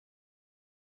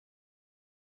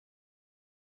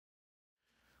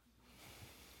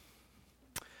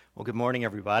Well, good morning,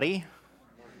 everybody.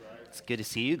 It's good to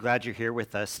see you. Glad you're here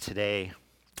with us today.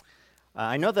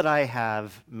 I know that I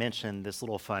have mentioned this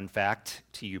little fun fact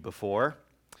to you before,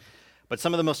 but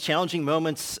some of the most challenging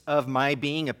moments of my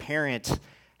being a parent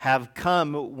have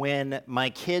come when my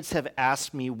kids have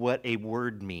asked me what a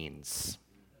word means.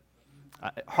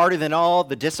 Harder than all,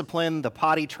 the discipline, the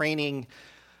potty training.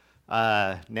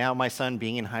 Now my son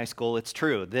being in high school, it's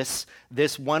true. This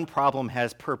one problem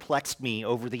has perplexed me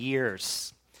over the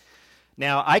years.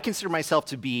 Now, I consider myself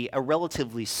to be a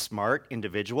relatively smart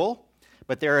individual,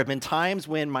 but there have been times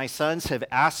when my sons have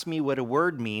asked me what a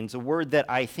word means, a word that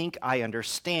I think I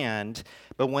understand,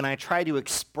 but when I try to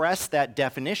express that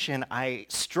definition, I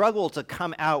struggle to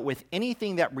come out with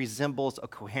anything that resembles a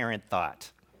coherent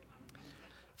thought.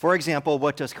 For example,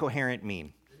 what does coherent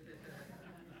mean?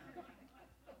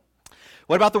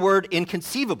 What about the word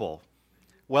inconceivable?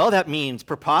 Well, that means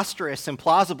preposterous,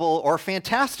 implausible, or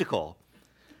fantastical.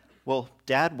 Well,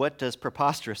 Dad, what does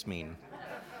preposterous mean?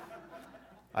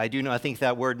 I do not think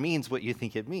that word means what you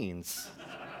think it means.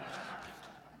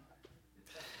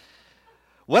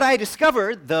 What I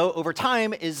discovered, though, over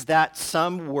time is that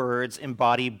some words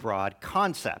embody broad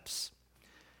concepts.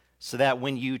 So that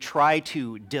when you try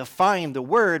to define the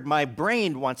word, my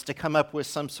brain wants to come up with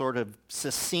some sort of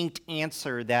succinct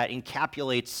answer that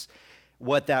encapsulates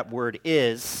what that word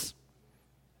is.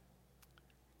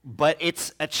 But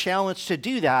it's a challenge to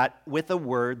do that with a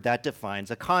word that defines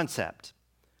a concept.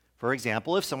 For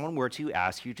example, if someone were to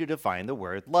ask you to define the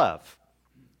word love,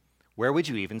 where would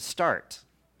you even start?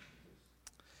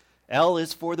 L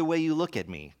is for the way you look at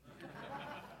me.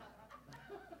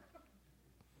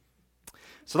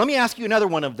 So let me ask you another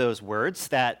one of those words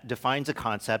that defines a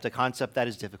concept that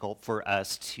is difficult for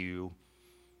us to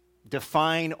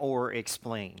define or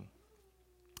explain.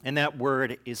 And that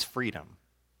word is freedom.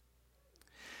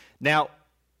 Now,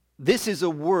 this is a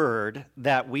word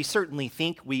that we certainly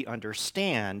think we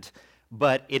understand,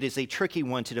 but it is a tricky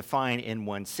one to define in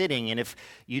one sitting. And if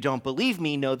you don't believe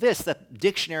me, know this, that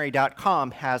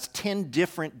dictionary.com has 10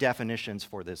 different definitions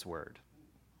for this word.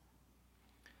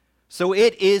 So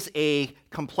it is a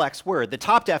complex word. The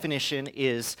top definition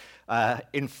is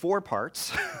in 4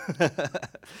 parts.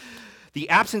 The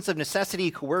absence of necessity,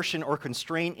 coercion, or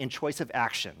constraint in choice of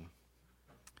action.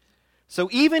 So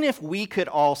even if we could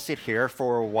all sit here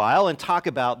for a while and talk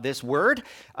about this word,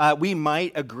 we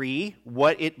might agree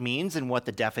what it means and what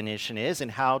the definition is and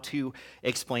how to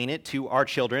explain it to our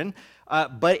children.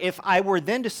 But if I were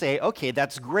then to say, okay,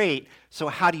 that's great, so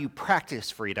how do you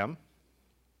practice freedom?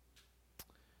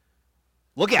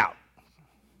 Look out.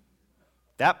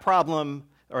 That problem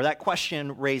or that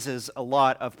question raises a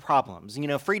lot of problems. You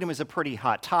know, freedom is a pretty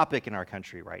hot topic in our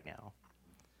country right now.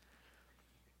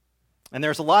 And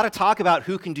there's a lot of talk about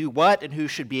who can do what and who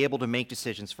should be able to make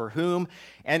decisions for whom,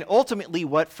 and ultimately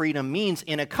what freedom means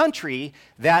in a country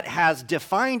that has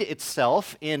defined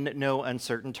itself in no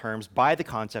uncertain terms by the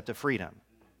concept of freedom,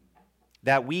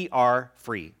 that we are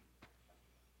free.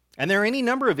 And there are any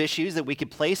number of issues that we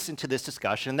could place into this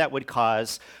discussion that would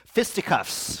cause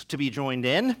fisticuffs to be joined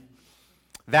in.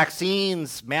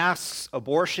 Vaccines, masks,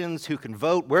 abortions, who can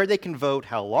vote, where they can vote,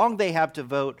 how long they have to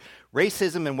vote,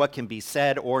 racism and what can be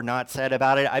said or not said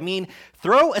about it. I mean,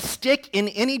 throw a stick in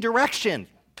any direction,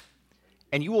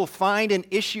 and you will find an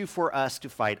issue for us to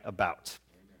fight about.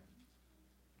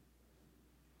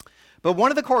 But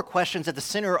one of the core questions at the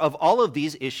center of all of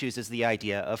these issues is the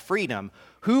idea of freedom.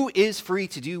 Who is free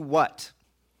to do what?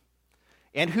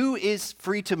 And who is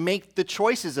free to make the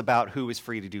choices about who is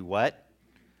free to do what?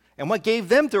 And what gave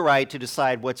them the right to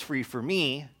decide what's free for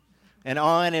me? And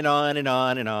on and on and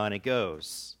on and on it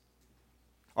goes.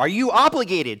 Are you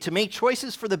obligated to make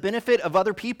choices for the benefit of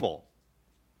other people?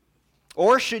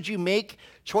 Or should you make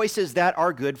choices that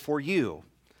are good for you?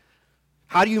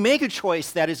 How do you make a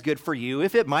choice that is good for you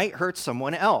if it might hurt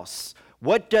someone else?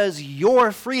 What does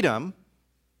your freedom,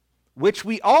 which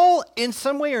we all in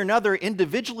some way or another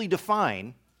individually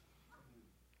define,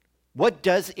 what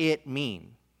does it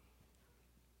mean?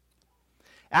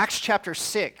 Acts chapter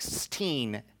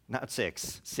 16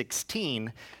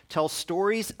 tells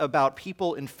stories about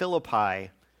people in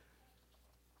Philippi,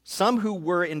 some who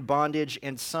were in bondage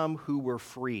and some who were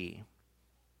free.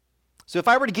 So if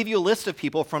I were to give you a list of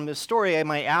people from this story, I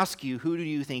might ask you, who do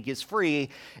you think is free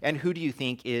and who do you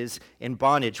think is in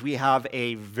bondage? We have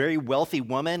a very wealthy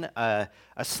woman, a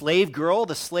slave girl,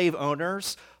 the slave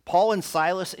owners, Paul and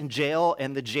Silas in jail,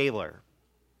 and the jailer.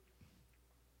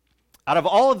 Out of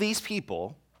all of these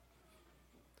people,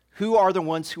 who are the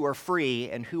ones who are free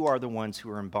and who are the ones who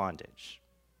are in bondage?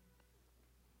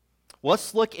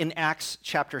 Let's look in Acts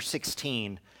chapter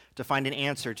 16 to find an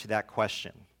answer to that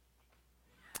question.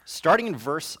 starting in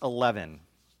verse 11.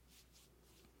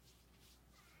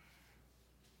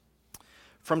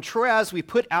 From Troas we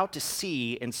put out to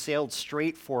sea and sailed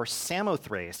straight for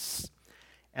Samothrace,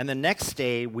 and the next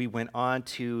day we went on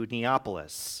to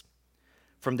Neapolis.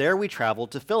 From there we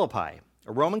traveled to Philippi,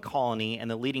 a Roman colony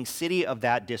and the leading city of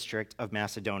that district of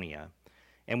Macedonia,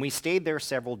 and we stayed there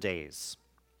several days.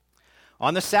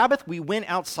 On the Sabbath we went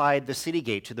outside the city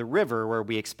gate to the river where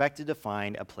we expected to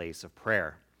find a place of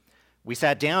prayer. We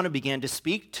sat down and began to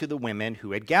speak to the women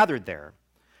who had gathered there.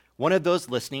 One of those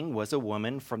listening was a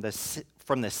woman from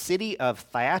the city of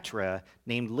Thyatira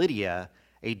named Lydia,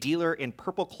 a dealer in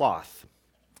purple cloth.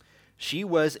 She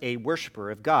was a worshiper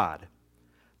of God.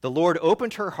 The Lord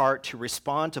opened her heart to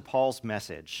respond to Paul's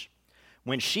message.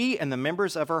 When she and the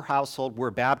members of her household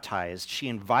were baptized, she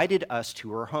invited us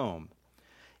to her home.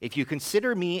 "If you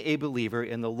consider me a believer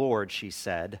in the Lord," she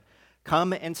said,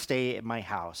 "come and stay at my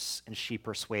house." And she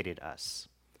persuaded us.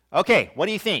 Okay, what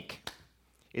do you think?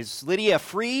 Is Lydia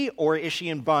free or is she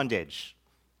in bondage?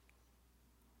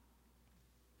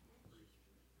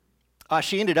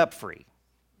 She ended up free.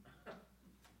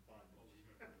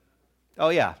 Oh,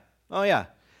 yeah.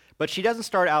 But she doesn't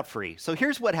start out free. So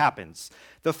here's what happens.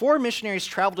 The four missionaries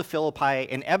traveled to Philippi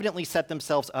and evidently set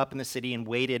themselves up in the city and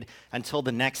waited until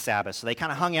the next Sabbath. So they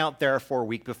kind of hung out there for a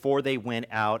week before they went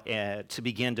out to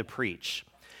begin to preach.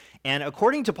 And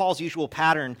according to Paul's usual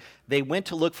pattern, they went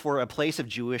to look for a place of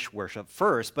Jewish worship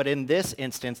first. But in this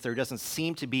instance, there doesn't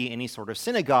seem to be any sort of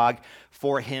synagogue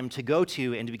for him to go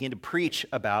to and to begin to preach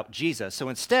about Jesus. So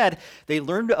instead, they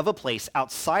learned of a place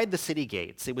outside the city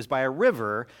gates. It was by a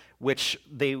river, which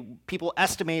people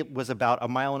estimate was about 1.25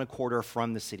 miles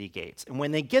from the city gates. And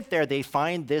when they get there, they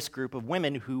find this group of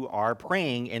women who are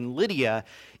praying, and Lydia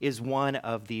is one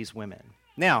of these women.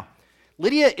 Now,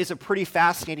 Lydia is a pretty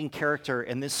fascinating character,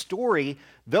 and this story,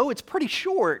 though it's pretty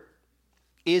short,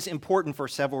 is important for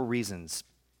several reasons.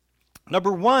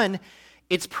 Number one,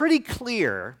 it's pretty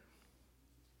clear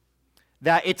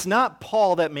that it's not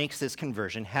Paul that makes this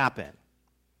conversion happen.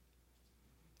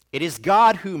 It is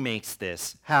God who makes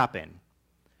this happen.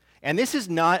 And this is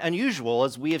not unusual,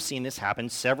 as we have seen this happen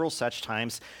several such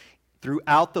times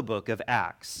throughout the book of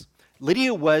Acts.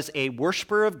 Lydia was a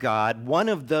worshiper of God, one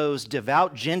of those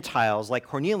devout Gentiles like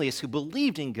Cornelius who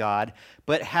believed in God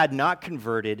but had not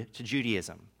converted to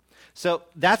Judaism. So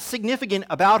that's significant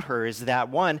about her is that,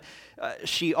 one,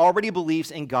 she already believes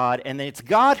in God, and then it's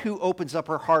God who opens up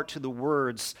her heart to the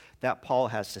words that Paul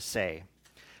has to say.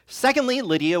 Secondly,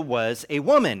 Lydia was a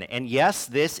woman, and yes,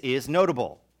 this is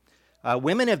notable.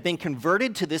 Women have been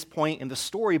converted to this point in the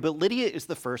story, but Lydia is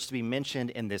the first to be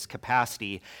mentioned in this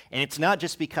capacity, and it's not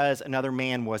just because another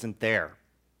man wasn't there.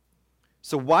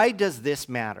 So why does this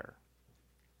matter?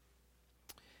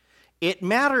 It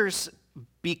matters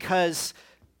because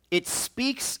it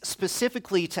speaks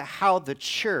specifically to how the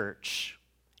church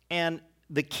and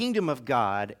the kingdom of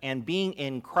God and being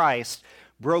in Christ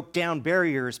broke down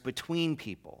barriers between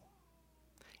people.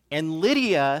 And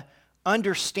Lydia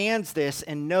understands this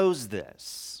and knows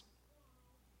this.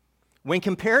 When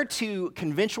compared to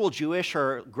conventional Jewish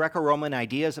or Greco-Roman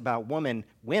ideas about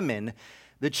women,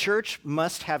 the church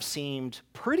must have seemed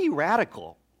pretty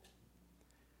radical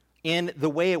in the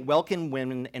way it welcomed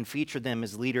women and featured them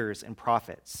as leaders and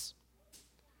prophets.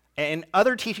 In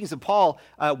other teachings of Paul,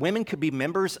 women could be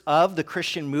members of the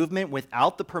Christian movement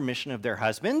without the permission of their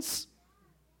husbands.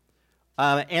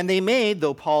 And they may,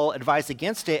 though Paul advised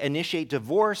against it, initiate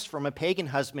divorce from a pagan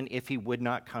husband if he would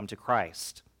not come to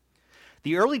Christ.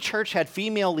 The early church had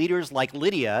female leaders like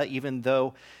Lydia, even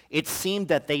though it seemed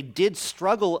that they did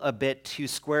struggle a bit to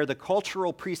square the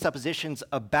cultural presuppositions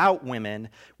about women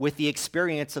with the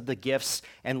experience of the gifts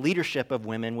and leadership of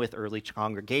women with early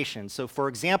congregations. So, for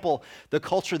example, the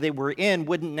culture they were in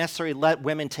wouldn't necessarily let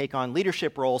women take on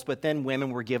leadership roles, but then women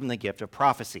were given the gift of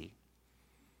prophecy.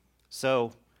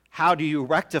 So, how do you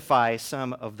rectify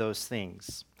some of those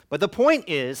things? But the point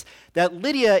is that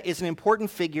Lydia is an important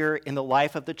figure in the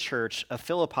life of the church of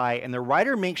Philippi, and the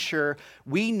writer makes sure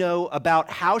we know about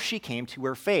how she came to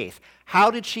her faith.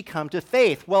 How did she come to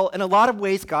faith? Well, in a lot of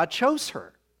ways, God chose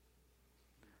her.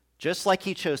 Just like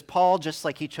he chose Paul, just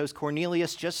like he chose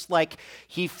Cornelius, just like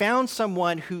he found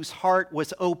someone whose heart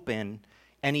was open,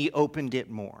 and he opened it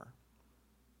more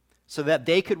so that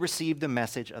they could receive the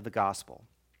message of the gospel.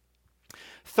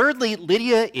 Thirdly,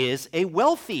 Lydia is a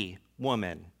wealthy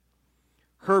woman.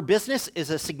 Her business is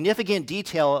a significant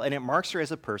detail, and it marks her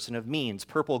as a person of means.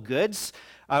 Purple goods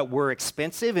were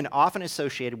expensive and often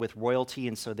associated with royalty,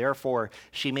 and so therefore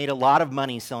she made a lot of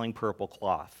money selling purple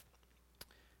cloth.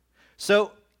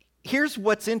 So here's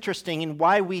what's interesting and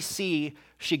why we see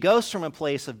she goes from a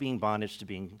place of being bondage to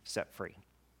being set free.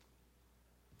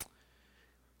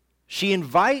 She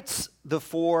invites the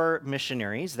 4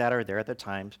 missionaries that are there at the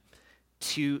time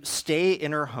to stay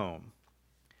in her home.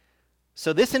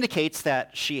 So this indicates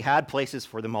that she had places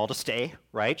for them all to stay,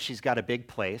 right? She's got a big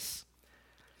place.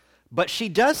 But she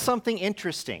does something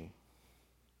interesting.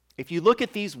 If you look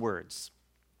at these words,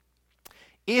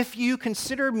 "If you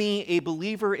consider me a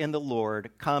believer in the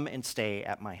Lord, come and stay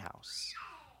at my house."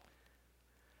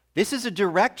 This is a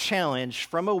direct challenge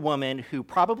from a woman who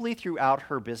probably throughout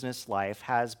her business life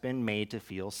has been made to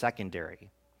feel secondary.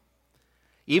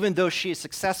 Even though she is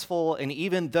successful and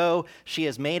even though she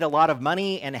has made a lot of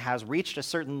money and has reached a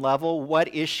certain level,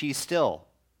 what is she still?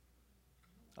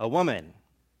 A woman.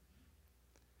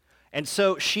 And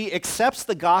so she accepts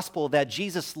the gospel that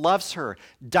Jesus loves her,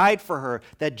 died for her,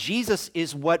 that Jesus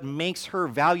is what makes her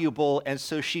valuable, and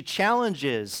so she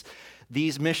challenges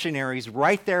these missionaries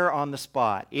right there on the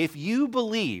spot. If you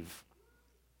believe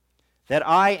that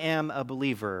I am a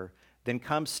believer, then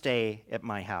come stay at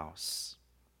my house.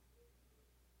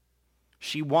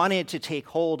 She wanted to take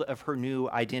hold of her new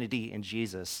identity in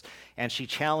Jesus, and she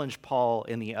challenged Paul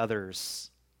and the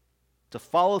others to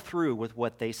follow through with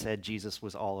what they said Jesus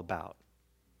was all about.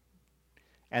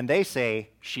 And they say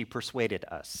she persuaded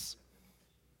us.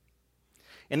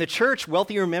 In the church,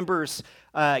 wealthier members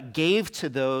gave to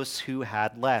those who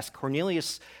had less.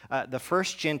 Cornelius, the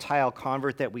first Gentile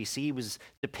convert that we see, was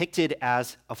depicted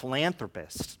as a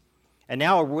philanthropist. And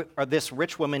now this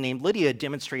rich woman named Lydia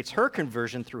demonstrates her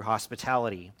conversion through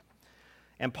hospitality.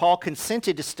 And Paul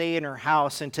consented to stay in her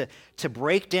house and to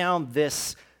break down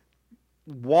this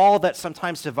wall that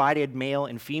sometimes divided male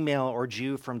and female or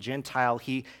Jew from Gentile.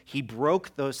 He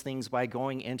broke those things by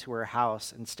going into her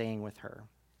house and staying with her.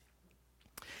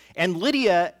 And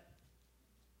Lydia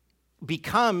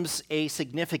becomes a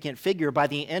significant figure. By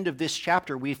the end of this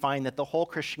chapter, we find that the whole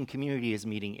Christian community is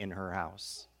meeting in her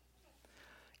house.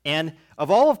 And of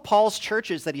all of Paul's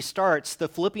churches that he starts, the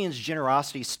Philippians'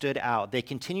 generosity stood out. They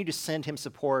continued to send him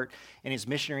support in his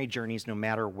missionary journeys no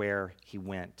matter where he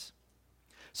went.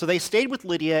 So they stayed with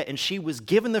Lydia, and she was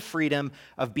given the freedom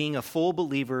of being a full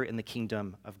believer in the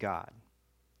kingdom of God.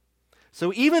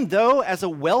 So even though as a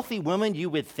wealthy woman you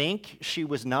would think she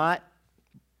was not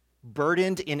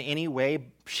burdened in any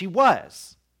way, she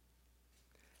was.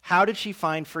 How did she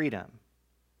find freedom?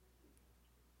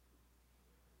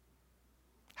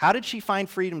 How did she find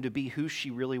freedom to be who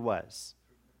she really was?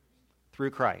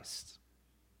 Through Christ.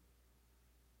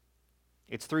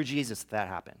 It's through Jesus that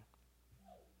happened.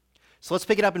 So let's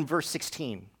pick it up in verse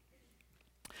 16.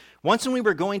 "Once when we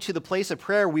were going to the place of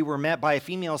prayer, we were met by a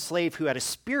female slave who had a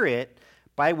spirit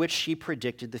by which she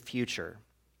predicted the future.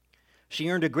 She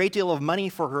earned a great deal of money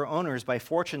for her owners by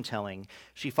fortune-telling.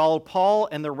 She followed Paul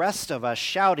and the rest of us,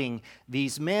 shouting,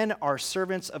 'These men are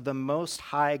servants of the Most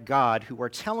High God who are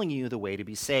telling you the way to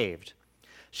be saved.'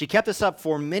 She kept this up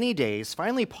for many days.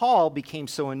 Finally, Paul became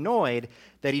so annoyed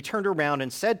that he turned around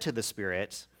and said to the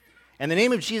spirit, 'In the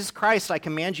name of Jesus Christ, I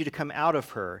command you to come out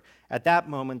of her.' At that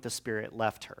moment, the spirit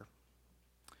left her.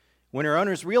 When her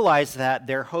owners realized that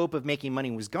their hope of making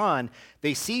money was gone,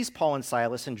 they seized Paul and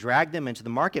Silas and dragged them into the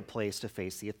marketplace to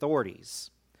face the authorities.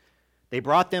 They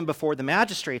brought them before the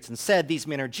magistrates and said, 'These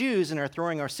men are Jews and are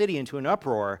throwing our city into an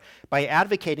uproar by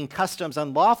advocating customs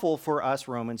unlawful for us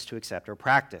Romans to accept or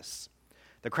practice.'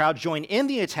 The crowd joined in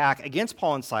the attack against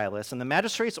Paul and Silas, and the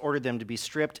magistrates ordered them to be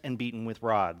stripped and beaten with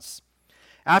rods.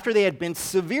 After they had been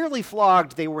severely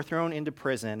flogged, they were thrown into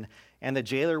prison, and the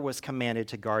jailer was commanded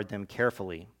to guard them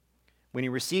carefully. When he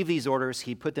received these orders,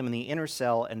 he put them in the inner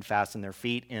cell and fastened their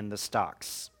feet in the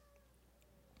stocks."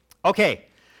 Okay,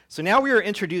 so now we are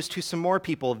introduced to some more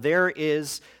people. There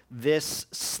is this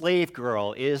slave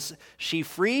girl. Is she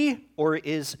free or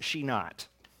is she not?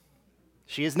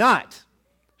 She is not.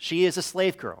 She is a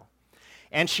slave girl.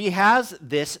 And she has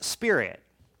this spirit.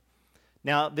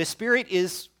 Now, this spirit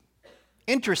is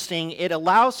interesting. It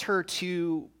allows her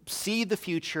to see the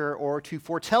future or to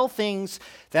foretell things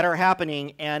that are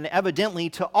happening, and evidently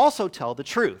to also tell the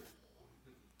truth,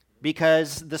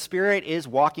 because the Spirit is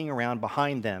walking around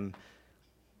behind them,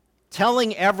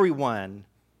 telling everyone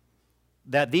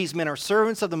that these men are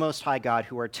servants of the Most High God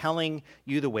who are telling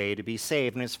you the way to be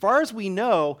saved. And as far as we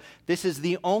know, this is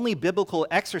the only biblical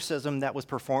exorcism that was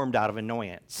performed out of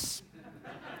annoyance.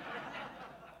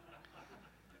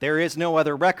 There is no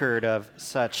other record of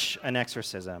such an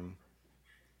exorcism.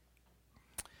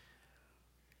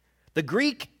 The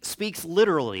Greek speaks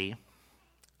literally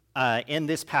in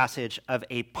this passage of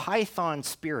a python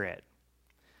spirit.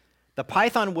 The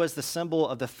python was the symbol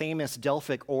of the famous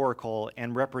Delphic oracle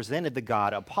and represented the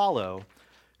god Apollo,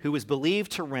 who was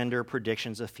believed to render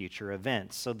predictions of future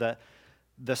events. So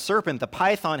the serpent, the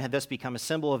python, had thus become a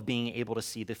symbol of being able to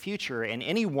see the future, and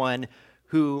anyone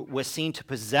who was seen to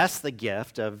possess the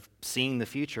gift of seeing the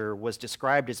future was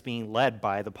described as being led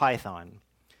by the python.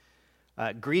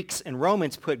 Greeks and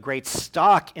Romans put great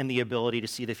stock in the ability to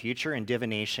see the future and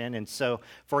divination, and so,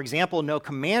 for example, no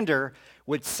commander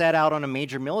would set out on a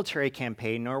major military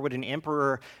campaign, nor would an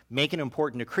emperor make an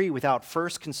important decree without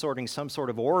first consulting some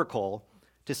sort of oracle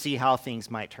to see how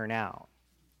things might turn out.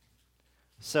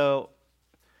 So,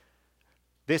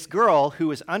 this girl who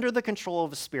is under the control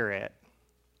of a spirit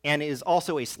and is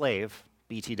also a slave,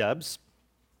 BT dubs,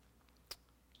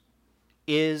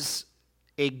 is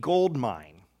a gold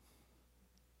mine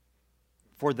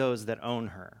for those that own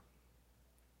her.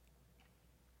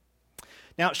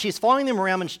 Now, she's following them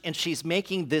around and she's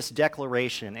making this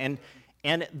declaration.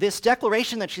 And this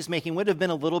declaration that she's making would have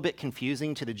been a little bit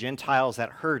confusing to the Gentiles that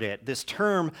heard it. This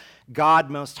term,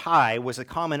 God Most High, was a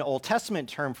common Old Testament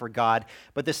term for God,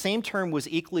 but the same term was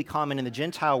equally common in the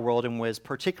Gentile world and was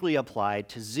particularly applied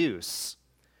to Zeus.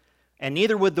 And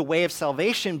neither would the way of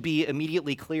salvation be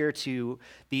immediately clear to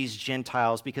these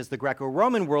Gentiles because the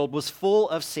Greco-Roman world was full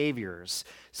of saviors.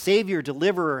 Savior,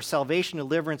 deliverer, salvation,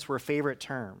 deliverance were favorite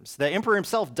terms. The emperor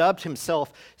himself dubbed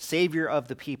himself Savior of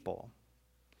the people.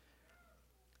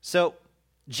 So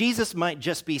Jesus might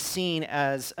just be seen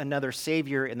as another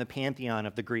savior in the pantheon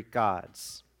of the Greek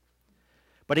gods.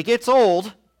 But it gets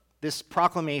old, this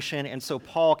proclamation, and so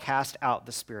Paul cast out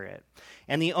the spirit.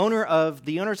 And the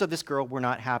owners of this girl were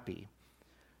not happy.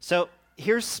 So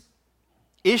is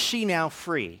she now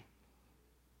free?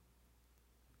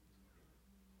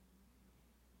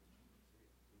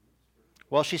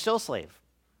 Well, she's still a slave,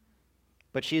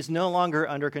 but she is no longer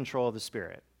under control of the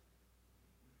spirit.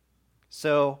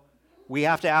 So we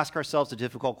have to ask ourselves a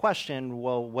difficult question,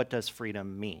 well, what does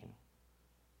freedom mean?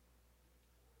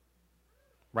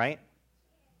 Right?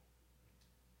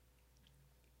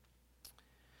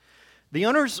 The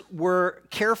owners were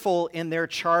careful in their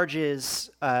charges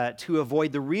to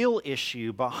avoid the real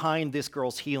issue behind this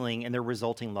girl's healing and their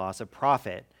resulting loss of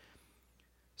profit.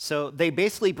 So they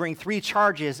basically bring 3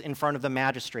 charges in front of the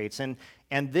magistrates, and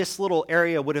this little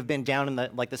area would have been down in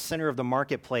the center of the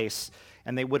marketplace,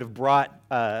 and they would have brought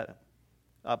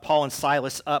Paul and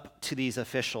Silas up to these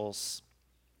officials.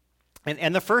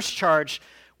 And the first charge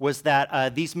was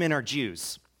that these men are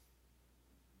Jews.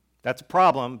 That's a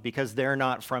problem because they're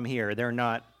not from here. They're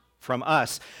not from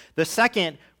us. The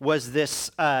second was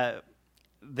this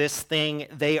thing,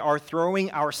 they are throwing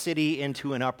our city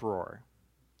into an uproar.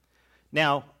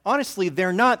 Now, honestly,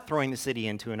 they're not throwing the city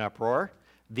into an uproar.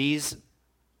 These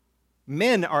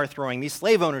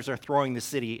slave owners are throwing the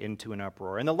city into an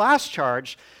uproar. And the last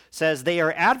charge says they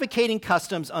are advocating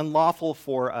customs unlawful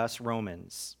for us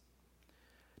Romans.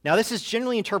 Now, this is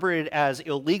generally interpreted as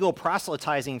illegal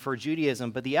proselytizing for Judaism,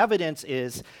 but the evidence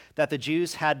is that the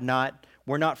Jews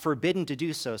were not forbidden to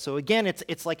do so. So again,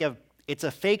 it's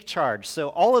a fake charge. So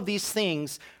all of these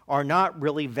things are not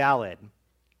really valid.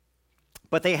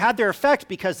 But they had their effect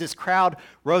because this crowd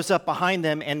rose up behind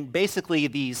them, and basically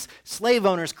these slave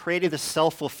owners created this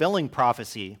self-fulfilling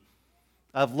prophecy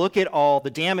of look at all the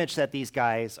damage that these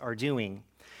guys are doing.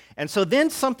 And so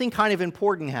then something kind of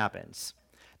important happens.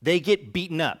 They get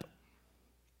beaten up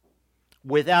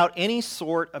without any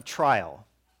sort of trial.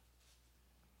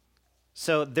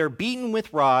 So they're beaten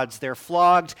with rods, they're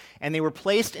flogged, and they were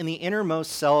placed in the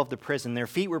innermost cell of the prison. Their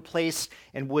feet were placed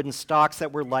in wooden stocks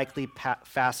that were likely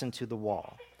fastened to the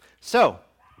wall. So,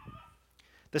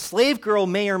 the slave girl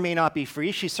may or may not be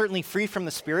free. She's certainly free from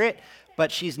the spirit,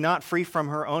 but she's not free from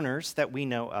her owners that we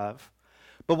know of.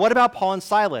 But what about Paul and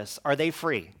Silas? Are they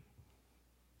free?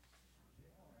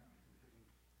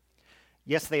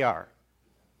 Yes, they are.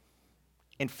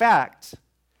 In fact,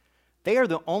 they are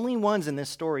the only ones in this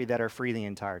story that are free the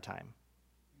entire time.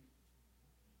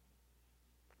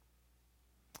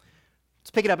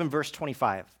 Let's pick it up in verse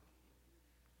 25.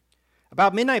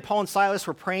 About midnight, Paul and Silas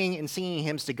were praying and singing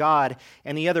hymns to God,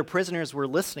 and the other prisoners were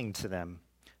listening to them.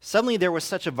 Suddenly there was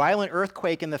such a violent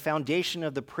earthquake, and the foundations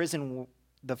of the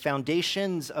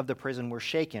prison were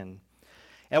shaken.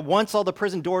 At once all the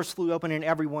prison doors flew open and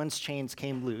everyone's chains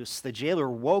came loose. The jailer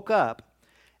woke up,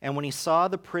 and when he saw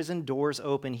the prison doors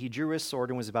open, he drew his sword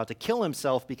and was about to kill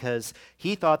himself because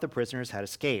he thought the prisoners had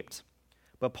escaped.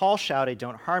 But Paul shouted,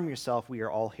 "Don't harm yourself, we are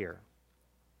all here."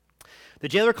 The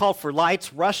jailer called for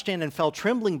lights, rushed in, and fell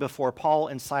trembling before Paul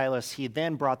and Silas. He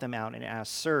then brought them out and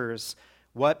asked, "Sirs,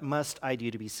 what must I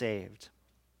do to be saved?"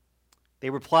 They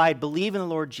replied, "Believe in the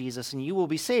Lord Jesus, and you will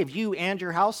be saved, you and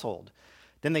your household."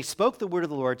 Then they spoke the word of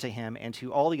the Lord to him and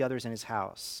to all the others in his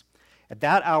house. At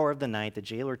that hour of the night, the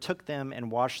jailer took them and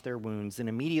washed their wounds, and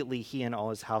immediately he and all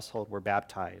his household were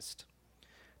baptized.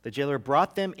 The jailer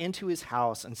brought them into his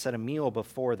house and set a meal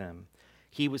before them.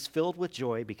 He was filled with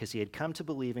joy because he had come to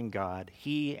believe in God,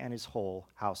 he and his whole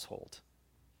household.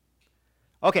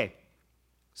 Okay,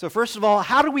 so first of all,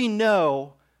 how do we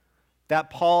know that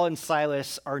Paul and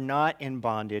Silas are not in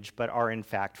bondage but are in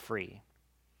fact free?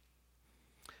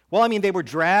 Well, they were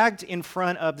dragged in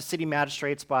front of the city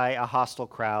magistrates by a hostile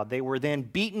crowd. They were then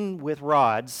beaten with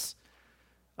rods,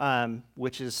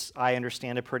 which is, I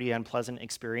understand, a pretty unpleasant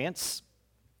experience.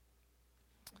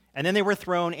 And then they were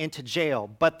thrown into jail.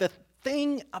 But the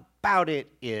thing about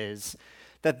it is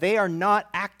that they are not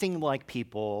acting like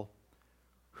people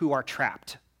who are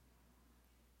trapped.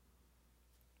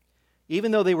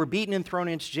 Even though they were beaten and thrown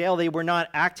into jail, they were not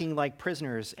acting like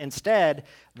prisoners. Instead,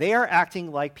 they are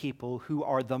acting like people who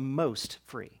are the most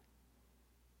free.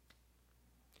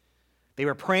 They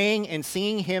were praying and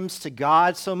singing hymns to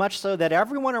God, so much so that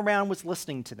everyone around was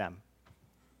listening to them,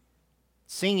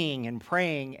 singing and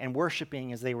praying and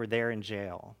worshiping as they were there in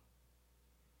jail.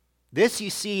 This, you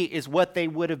see, is what they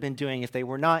would have been doing if they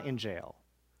were not in jail.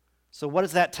 So what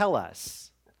does that tell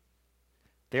us?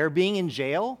 Their being in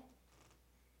jail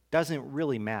doesn't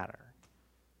really matter.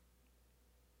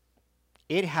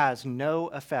 It has no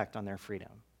effect on their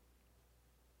freedom.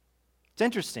 It's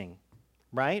interesting,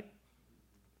 right?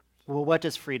 Well, what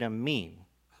does freedom mean?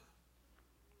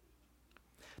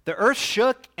 The earth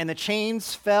shook and the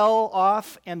chains fell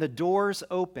off and the doors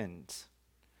opened.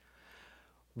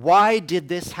 Why did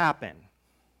this happen?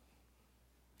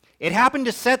 It happened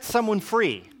to set someone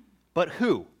free. But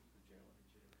who?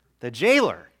 The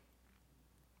jailer.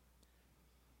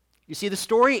 You see, the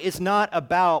story is not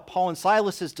about Paul and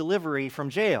Silas's delivery from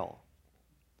jail.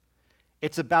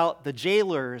 It's about the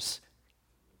jailers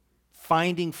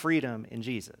finding freedom in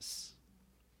Jesus.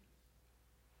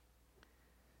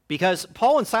 Because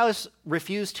Paul and Silas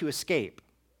refused to escape.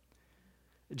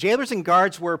 Jailers and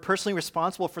guards were personally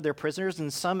responsible for their prisoners, and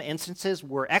in some instances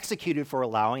were executed for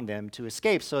allowing them to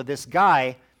escape. So this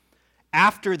guy,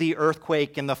 after the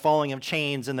earthquake and the falling of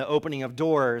chains and the opening of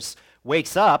doors,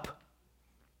 wakes up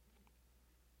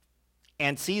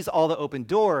and sees all the open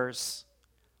doors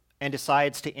and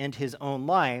decides to end his own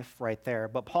life right there.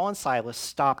 But Paul and Silas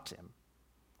stopped him.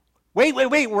 Wait,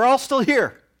 we're all still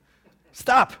here.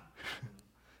 Stop.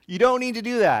 You don't need to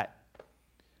do that.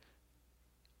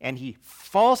 And he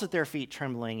falls at their feet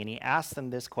trembling and he asks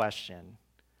them this question: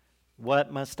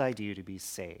 what must I do to be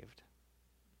saved?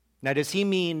 Now, does he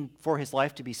mean for his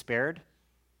life to be spared?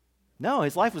 No,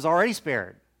 his life was already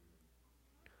spared.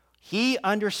 He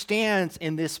understands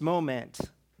in this moment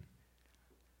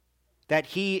that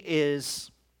he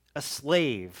is a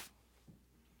slave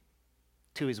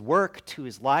to his work, to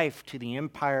his life, to the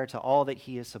empire, to all that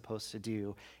he is supposed to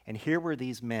do. And here were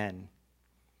these men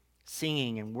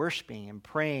singing and worshiping and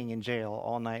praying in jail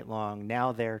all night long,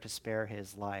 now there to spare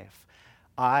his life.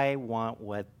 I want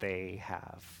what they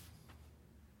have.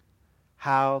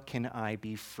 How can I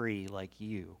be free like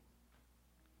you?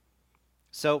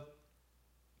 So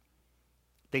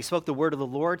they spoke the word of the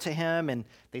Lord to him, and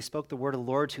they spoke the word of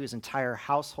the Lord to his entire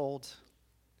household.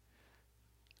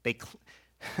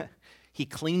 He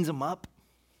cleans them up.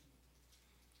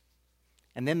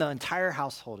 And then the entire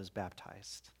household is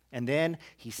baptized. And then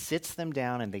he sits them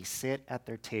down and they sit at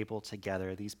their table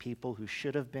together, these people who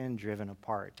should have been driven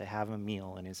apart, to have a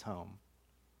meal in his home.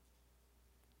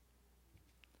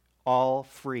 All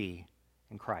free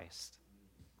in Christ.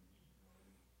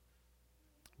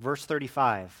 Verse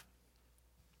 35.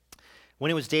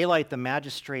 When it was daylight, the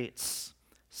magistrates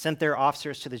sent their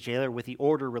officers to the jailer with the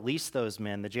order, release those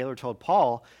men. The jailer told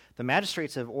Paul, the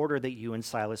magistrates have ordered that you and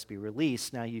Silas be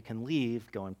released. Now you can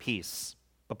leave, go in peace.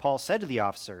 But Paul said to the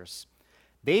officers,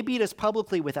 they beat us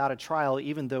publicly without a trial,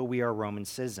 even though we are Roman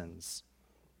citizens,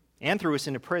 and threw us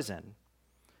into prison.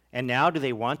 And now do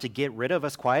they want to get rid of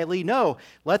us quietly? No,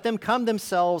 let them come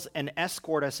themselves and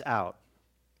escort us out.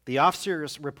 The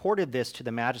officers reported this to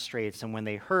the magistrates, and when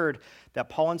they heard that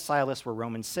Paul and Silas were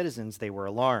Roman citizens, they were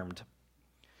alarmed.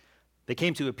 They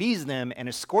came to appease them and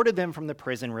escorted them from the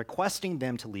prison, requesting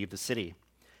them to leave the city.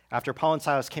 After Paul and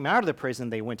Silas came out of the prison,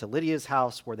 they went to Lydia's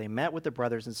house, where they met with the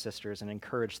brothers and sisters and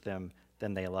encouraged them.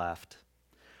 Then they left.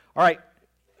 All right,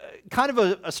 kind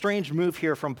of a strange move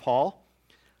here from Paul.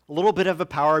 A little bit of a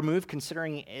power move,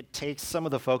 considering it takes some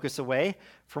of the focus away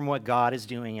from what God is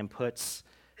doing and puts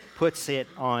it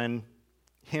on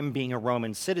him being a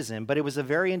Roman citizen. But it was a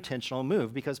very intentional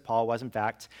move because Paul was, in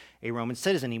fact, a Roman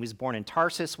citizen. He was born in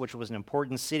Tarsus, which was an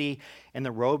important city in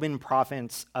the Roman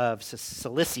province of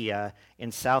Cilicia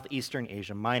in southeastern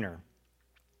Asia Minor.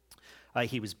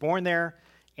 He was born there,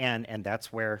 and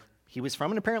that's where he was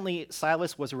from. And apparently,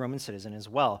 Silas was a Roman citizen as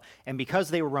well. And because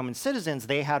they were Roman citizens,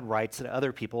 they had rights that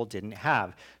other people didn't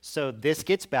have. So this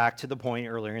gets back to the point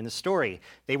earlier in the story.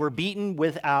 They were beaten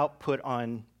without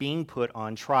being put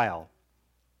on trial.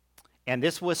 And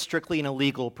this was strictly an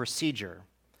illegal procedure.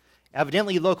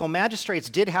 Evidently, local magistrates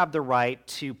did have the right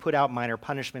to put out minor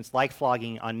punishments like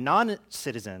flogging on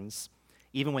non-citizens,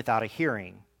 even without a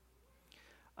hearing.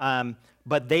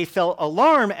 But they felt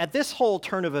alarm at this whole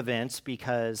turn of events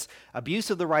because abuse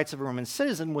of the rights of a Roman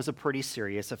citizen was a pretty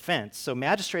serious offense. So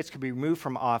magistrates could be removed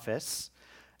from office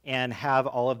and have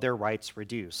all of their rights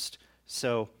reduced.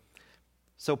 So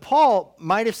Paul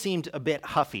might have seemed a bit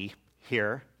huffy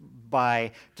here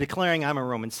by declaring I'm a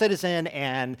Roman citizen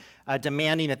and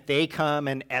demanding that they come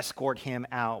and escort him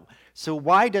out. So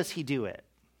why does he do it?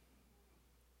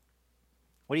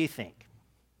 What do you think?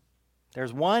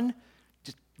 There's one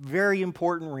just very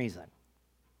important reason.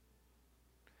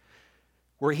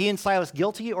 Were he and Silas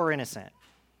guilty or innocent?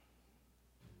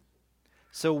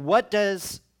 So what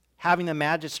does having the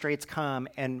magistrates come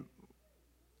and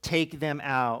take them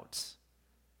out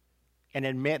and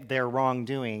admit their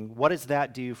wrongdoing, what does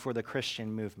that do for the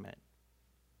Christian movement?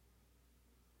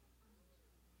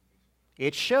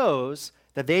 It shows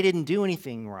that they didn't do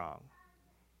anything wrong,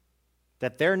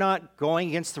 that they're not going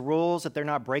against the rules, that they're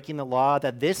not breaking the law,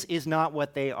 that this is not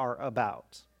what they are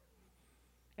about.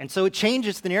 And so it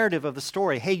changes the narrative of the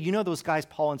story. Hey, you know those guys,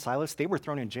 Paul and Silas, they were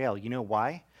thrown in jail. You know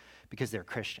why? Because they're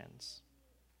Christians.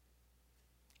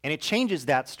 And it changes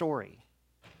that story.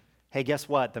 Hey, guess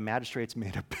what? The magistrates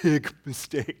made a big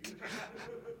mistake.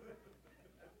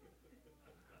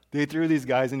 They threw these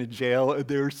guys into jail, and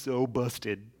they were so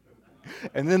busted.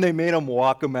 And then they made them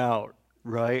walk them out,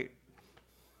 right?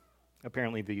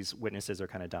 Apparently, these witnesses are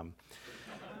kind of dumb.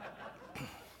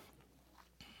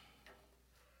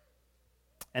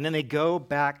 And then they go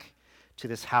back to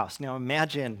this house. Now,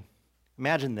 imagine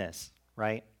this,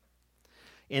 right?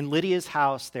 In Lydia's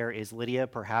house, there is Lydia.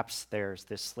 Perhaps there's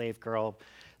this slave girl.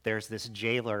 There's this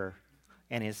jailer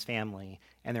and his family,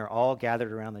 and they're all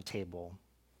gathered around the table,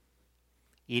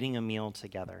 eating a meal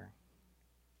together.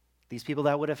 These people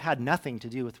that would have had nothing to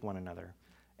do with one another,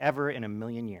 ever in a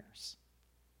million years.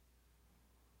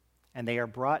 And they are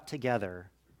brought together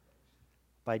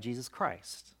by Jesus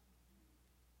Christ.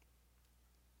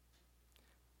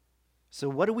 So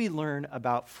what do we learn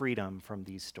about freedom from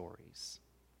these stories?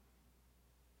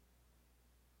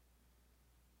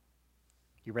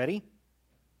 You ready?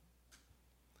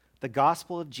 The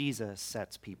gospel of Jesus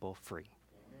sets people free.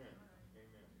 Amen.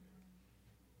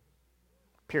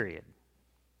 Period.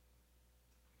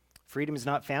 Freedom is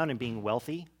not found in being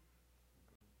wealthy.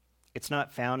 It's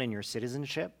not found in your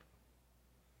citizenship.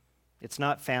 It's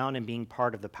not found in being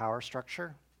part of the power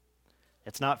structure.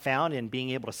 It's not found in being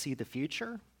able to see the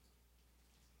future.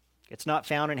 It's not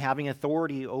found in having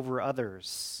authority over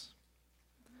others.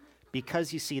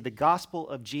 Because you see, the gospel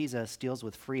of Jesus deals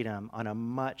with freedom on a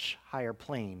much higher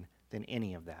plane than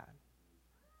any of that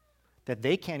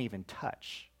they can't even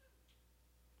touch.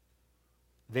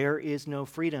 There is no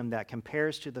freedom that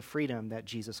compares to the freedom that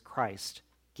Jesus Christ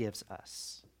gives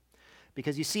us.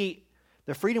 Because you see,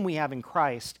 the freedom we have in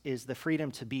Christ is the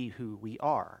freedom to be who we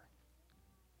are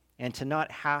and to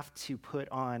not have to put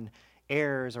on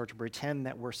airs or to pretend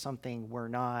that we're something we're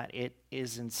not. It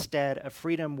is instead a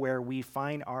freedom where we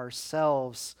find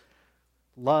ourselves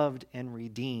loved and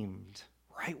redeemed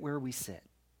right where we sit.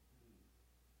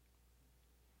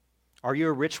 Are you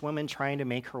a rich woman trying to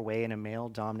make her way in a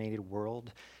male-dominated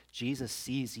world? Jesus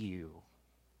sees you,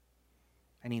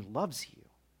 and he loves you.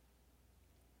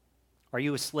 Are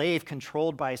you a slave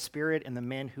controlled by a spirit and the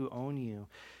men who own you?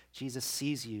 Jesus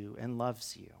sees you and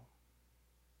loves you.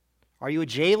 Are you a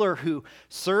jailer who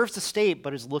serves the state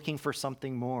but is looking for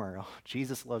something more? Oh,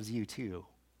 Jesus loves you too.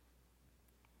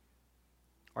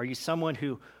 Are you someone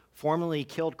who formerly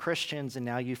killed Christians and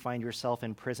now you find yourself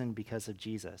in prison because of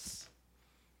Jesus?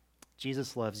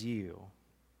 Jesus loves you.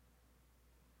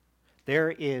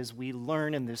 We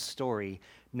learn in this story,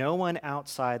 no one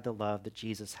outside the love that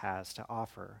Jesus has to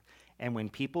offer. And when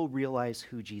people realize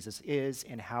who Jesus is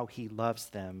and how he loves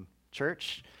them,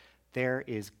 church, there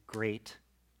is great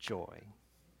joy.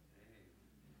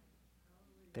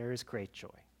 There is great joy.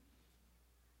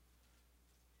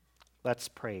 Let's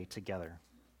pray together.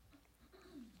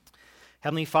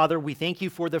 Heavenly Father, we thank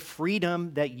you for the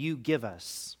freedom that you give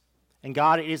us. And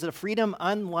God, it is a freedom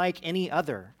unlike any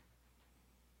other.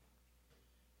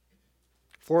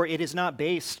 For it is not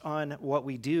based on what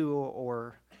we do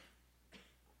or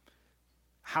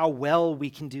how well we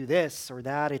can do this or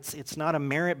that. It's not a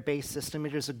merit-based system.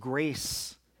 It is a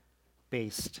grace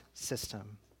based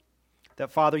system.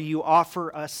 That, Father, you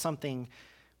offer us something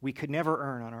we could never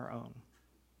earn on our own.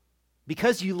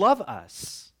 Because you love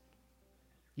us.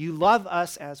 You love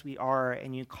us as we are,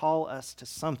 and you call us to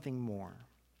something more.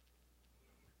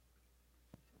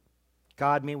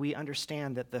 God, may we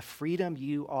understand that the freedom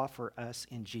you offer us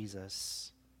in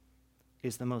Jesus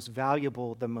is the most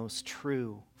valuable, the most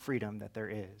true freedom that there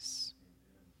is.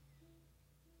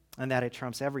 And that it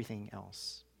trumps everything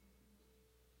else.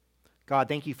 God,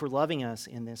 thank you for loving us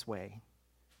in this way.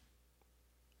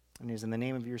 And it is in the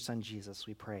name of your Son, Jesus,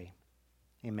 we pray.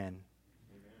 Amen.